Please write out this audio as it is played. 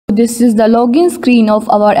This is the login screen of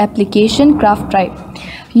our application Craftribe.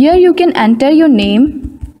 Here you can enter your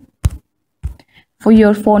name, for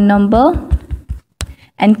your phone number,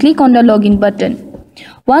 and click on the login button.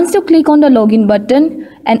 Once you click on the login button,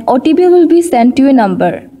 an OTP will be sent to your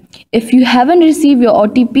number. If you haven't received your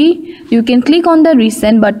OTP, you can click on the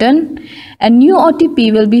resend button. A new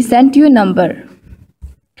OTP will be sent to your number.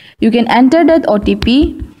 You can enter that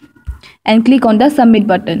OTP and click on the submit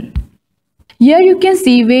button. Here you can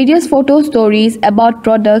see various photo stories about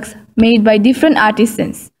products made by different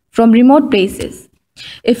artisans from remote places.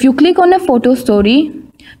 If you click on a photo story,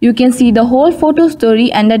 you can see the whole photo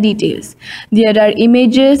story and the details. There are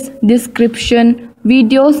images, description,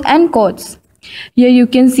 videos and codes. Here you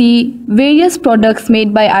can see various products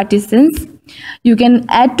made by artisans. You can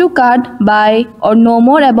add to cart, buy or know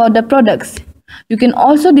more about the products. You can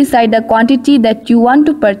also decide the quantity that you want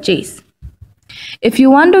to purchase. If you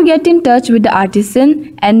want to get in touch with the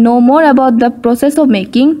artisan and know more about the process of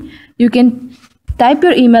making, you can type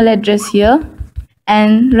your email address here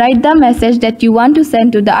and write the message that you want to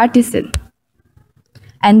send to the artisan.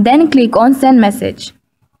 And then click on send message.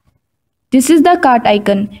 This is the cart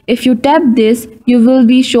icon. If you tap this, you will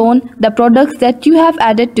be shown the products that you have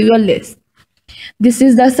added to your list. This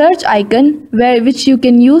is the search icon which you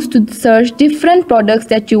can use to search different products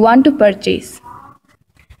that you want to purchase.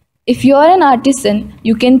 If you are an artisan,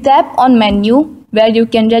 you can tap on menu where you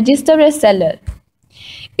can register a seller.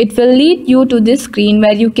 It will lead you to this screen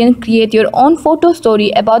where you can create your own photo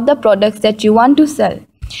story about the products that you want to sell.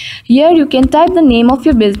 Here you can type the name of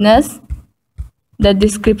your business, the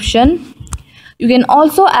description. You can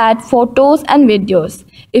also add photos and videos.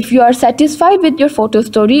 If you are satisfied with your photo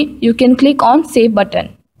story, you can click on Save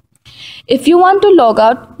button. If you want to log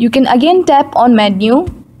out, you can again tap on menu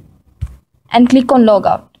and click on Log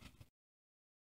out.